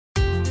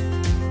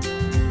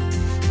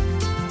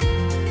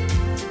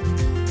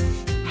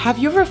Have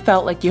you ever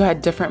felt like you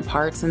had different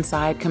parts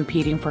inside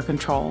competing for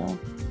control?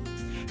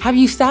 Have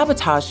you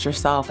sabotaged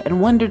yourself and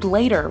wondered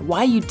later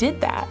why you did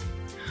that?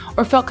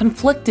 Or felt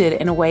conflicted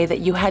in a way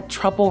that you had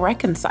trouble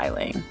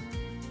reconciling?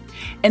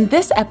 In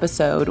this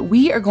episode,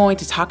 we are going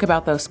to talk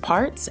about those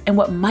parts and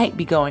what might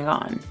be going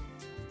on.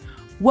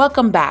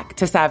 Welcome back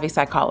to Savvy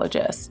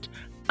Psychologist.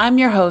 I'm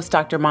your host,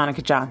 Dr.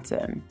 Monica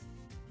Johnson.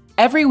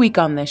 Every week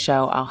on this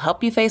show, I'll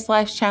help you face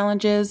life's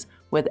challenges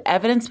with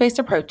evidence-based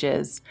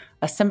approaches,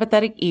 a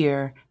sympathetic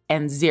ear,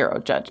 and zero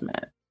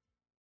judgment.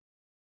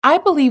 I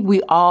believe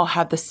we all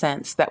have the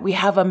sense that we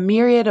have a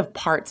myriad of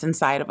parts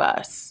inside of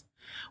us.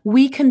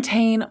 We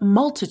contain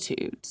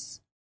multitudes.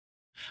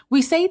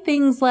 We say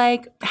things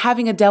like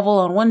having a devil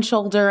on one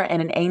shoulder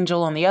and an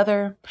angel on the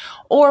other,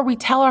 or we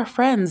tell our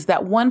friends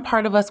that one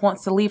part of us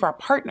wants to leave our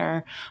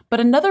partner, but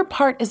another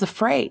part is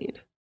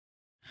afraid.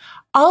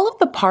 All of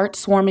the parts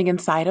swarming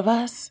inside of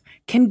us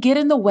can get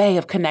in the way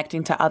of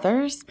connecting to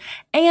others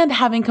and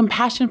having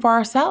compassion for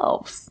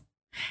ourselves.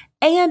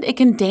 And it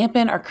can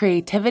dampen our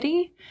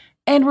creativity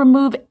and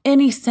remove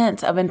any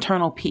sense of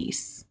internal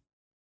peace.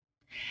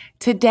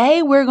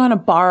 Today, we're going to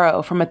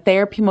borrow from a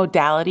therapy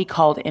modality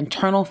called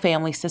internal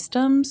family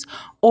systems,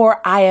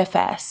 or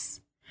IFS,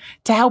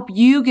 to help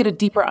you get a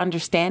deeper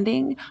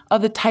understanding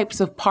of the types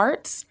of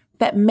parts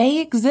that may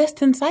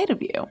exist inside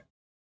of you.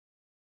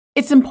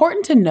 It's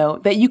important to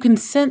note that you can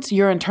sense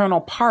your internal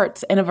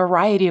parts in a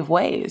variety of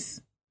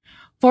ways.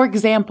 For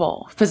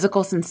example,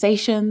 physical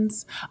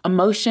sensations,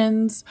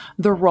 emotions,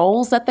 the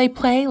roles that they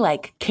play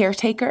like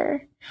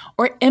caretaker,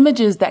 or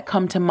images that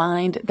come to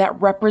mind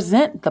that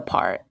represent the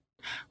part,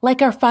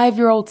 like our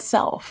 5-year-old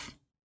self.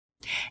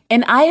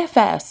 In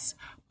IFS,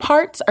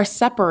 parts are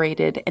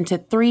separated into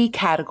 3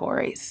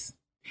 categories: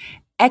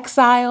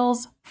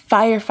 exiles,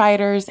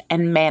 firefighters,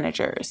 and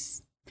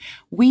managers.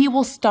 We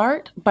will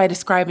start by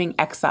describing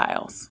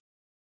exiles.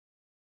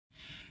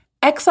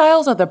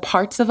 Exiles are the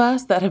parts of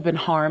us that have been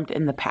harmed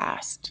in the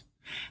past.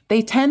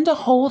 They tend to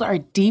hold our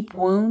deep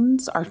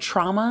wounds, our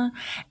trauma,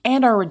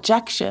 and our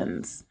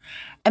rejections,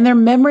 and their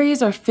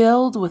memories are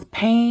filled with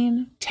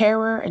pain,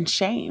 terror, and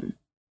shame.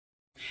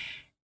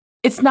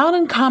 It's not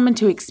uncommon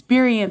to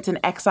experience an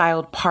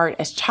exiled part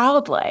as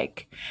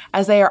childlike,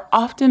 as they are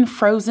often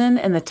frozen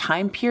in the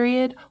time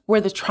period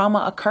where the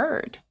trauma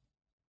occurred.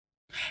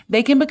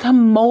 They can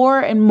become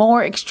more and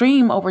more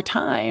extreme over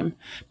time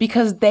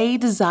because they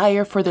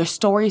desire for their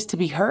stories to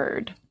be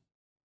heard.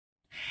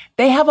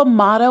 They have a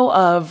motto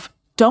of,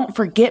 "Don't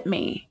forget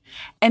me,"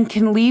 and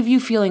can leave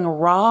you feeling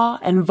raw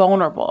and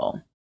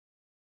vulnerable.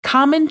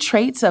 Common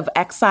traits of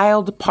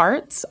exiled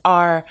parts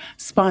are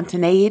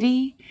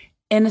spontaneity,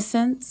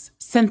 innocence,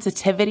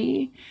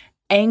 sensitivity,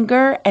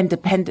 anger, and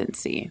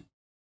dependency.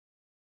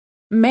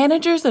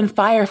 Managers and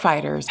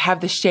firefighters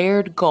have the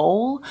shared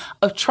goal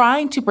of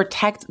trying to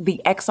protect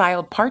the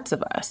exiled parts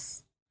of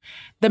us.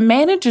 The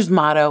manager's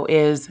motto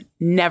is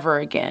never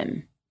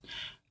again.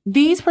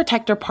 These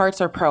protector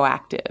parts are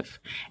proactive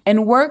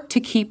and work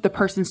to keep the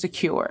person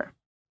secure,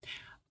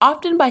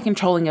 often by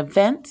controlling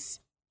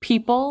events,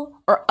 people,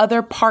 or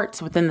other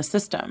parts within the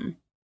system.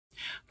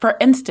 For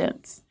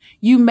instance,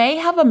 you may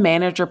have a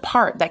manager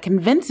part that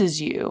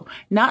convinces you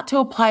not to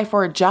apply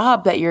for a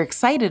job that you're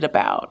excited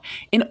about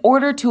in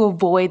order to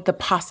avoid the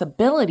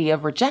possibility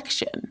of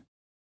rejection.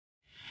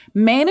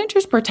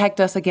 Managers protect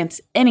us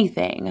against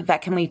anything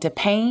that can lead to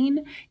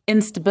pain,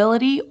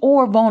 instability,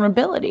 or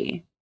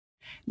vulnerability.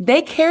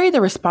 They carry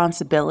the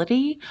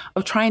responsibility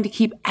of trying to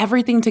keep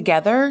everything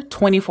together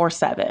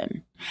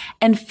 24/7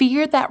 and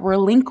fear that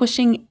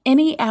relinquishing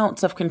any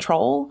ounce of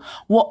control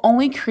will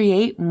only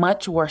create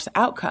much worse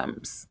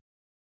outcomes.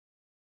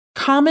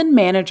 Common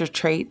manager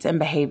traits and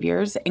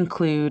behaviors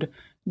include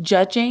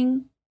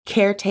judging,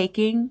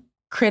 caretaking,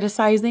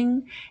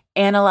 criticizing,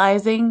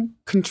 analyzing,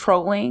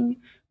 controlling,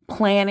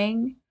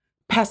 planning,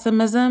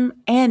 pessimism,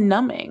 and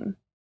numbing.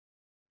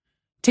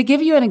 To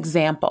give you an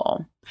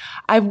example,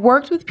 I've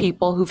worked with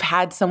people who've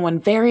had someone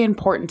very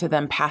important to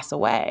them pass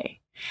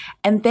away,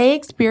 and they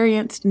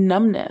experienced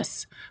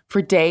numbness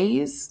for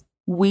days,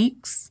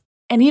 weeks,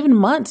 and even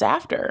months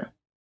after.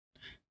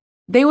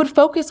 They would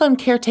focus on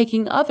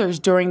caretaking others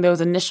during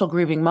those initial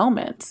grieving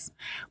moments,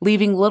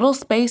 leaving little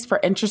space for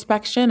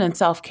introspection and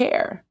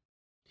self-care.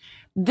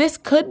 This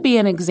could be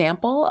an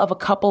example of a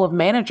couple of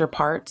manager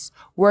parts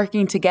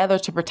working together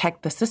to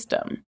protect the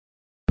system.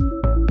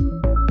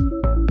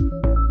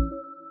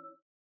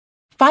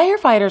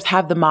 Firefighters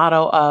have the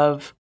motto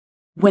of,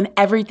 "When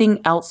everything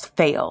else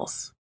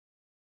fails."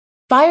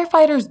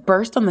 Firefighters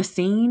burst on the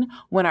scene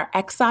when our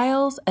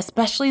exiles,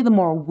 especially the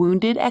more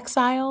wounded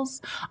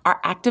exiles,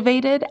 are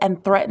activated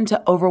and threaten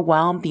to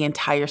overwhelm the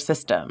entire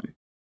system.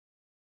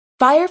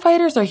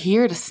 Firefighters are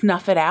here to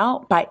snuff it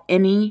out by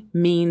any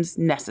means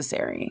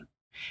necessary.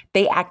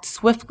 They act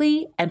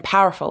swiftly and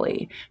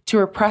powerfully to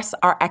repress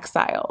our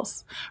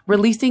exiles,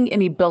 releasing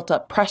any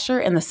built-up pressure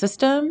in the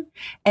system,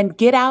 and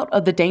get out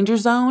of the danger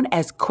zone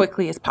as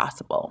quickly as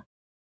possible.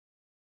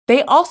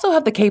 They also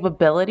have the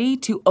capability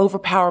to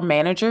overpower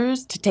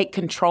managers to take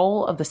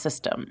control of the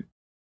system.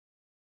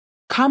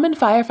 Common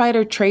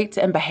firefighter traits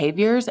and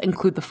behaviors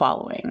include the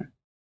following: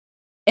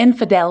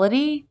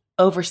 infidelity,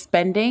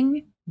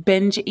 overspending,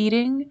 binge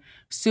eating,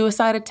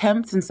 suicide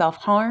attempts and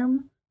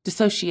self-harm,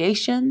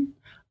 dissociation,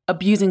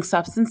 abusing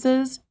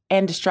substances,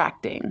 and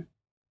distracting.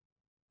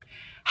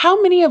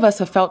 How many of us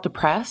have felt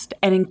depressed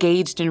and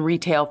engaged in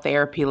retail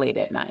therapy late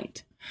at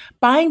night,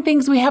 buying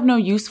things we have no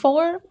use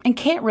for and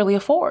can't really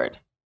afford?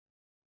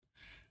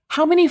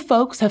 How many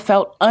folks have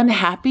felt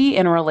unhappy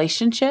in a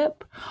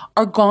relationship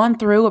or gone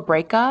through a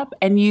breakup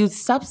and used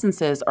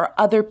substances or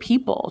other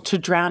people to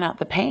drown out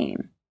the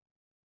pain?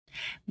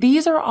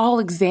 These are all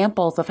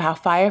examples of how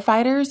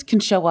firefighters can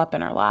show up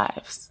in our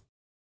lives.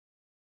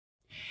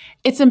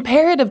 It's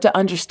imperative to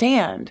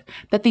understand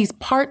that these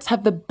parts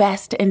have the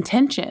best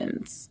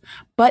intentions,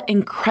 but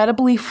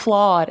incredibly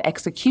flawed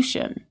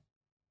execution.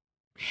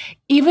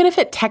 Even if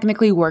it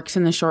technically works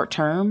in the short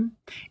term,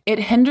 it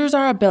hinders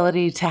our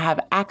ability to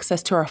have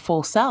access to our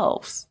full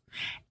selves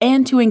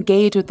and to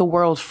engage with the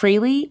world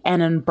freely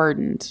and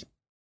unburdened.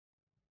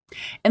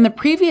 In the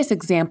previous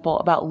example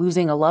about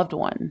losing a loved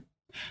one,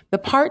 the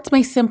parts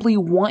may simply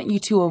want you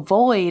to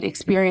avoid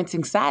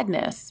experiencing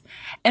sadness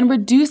and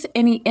reduce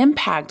any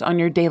impact on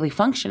your daily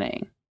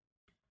functioning,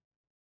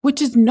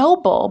 which is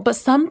noble, but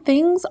some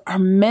things are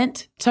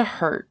meant to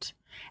hurt,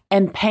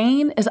 and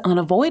pain is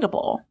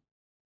unavoidable.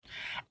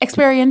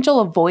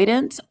 Experiential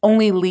avoidance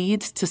only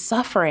leads to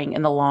suffering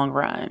in the long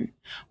run,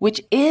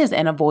 which is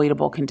an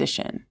avoidable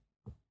condition.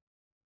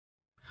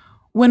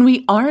 When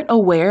we aren't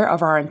aware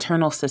of our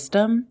internal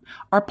system,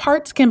 our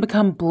parts can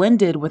become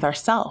blended with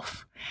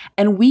ourself,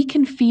 and we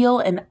can feel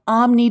an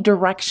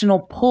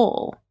omnidirectional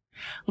pull,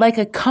 like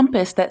a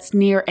compass that's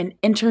near an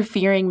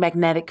interfering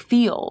magnetic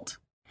field,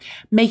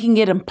 making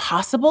it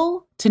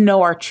impossible to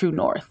know our true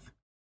north.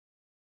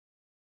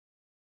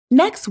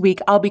 Next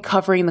week, I'll be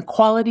covering the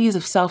qualities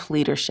of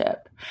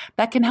self-leadership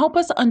that can help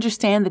us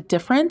understand the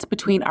difference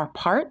between our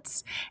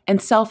parts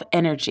and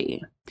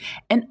self-energy,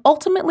 and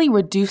ultimately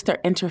reduce their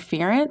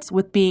interference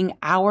with being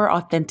our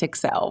authentic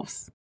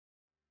selves.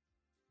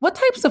 What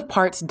types of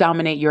parts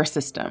dominate your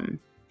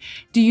system?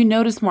 Do you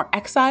notice more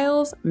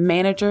exiles,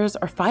 managers,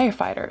 or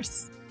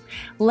firefighters?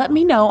 Let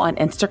me know on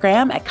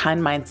Instagram at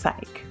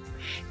KindMindPsych.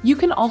 You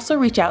can also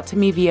reach out to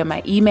me via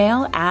my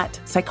email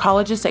at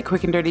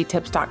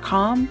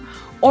psychologist@quickanddirtytips.com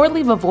or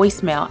leave a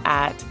voicemail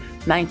at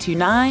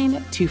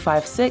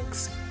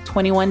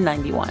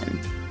 929-256-2191.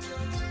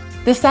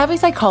 The Savvy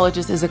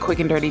Psychologist is a Quick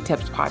and Dirty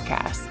Tips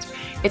podcast.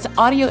 It's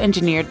audio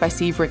engineered by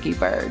Steve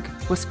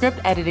Rickyberg, with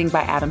script editing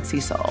by Adam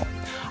Cecil.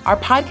 Our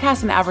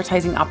podcast and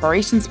advertising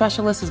operations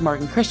specialist is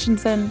Morgan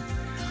Christensen.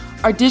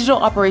 Our digital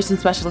operations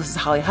specialist is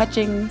Holly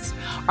Hutchings.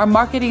 Our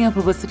marketing and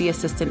publicity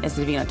assistant is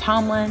Davina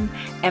Tomlin.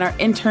 And our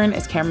intern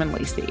is Cameron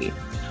Lacey.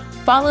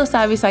 Follow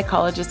Savvy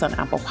Psychologist on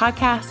Apple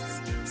Podcasts,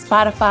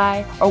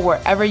 Spotify, or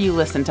wherever you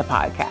listen to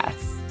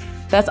podcasts.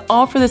 That's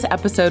all for this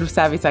episode of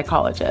Savvy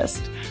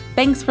Psychologist.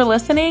 Thanks for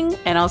listening,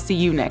 and I'll see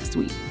you next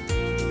week.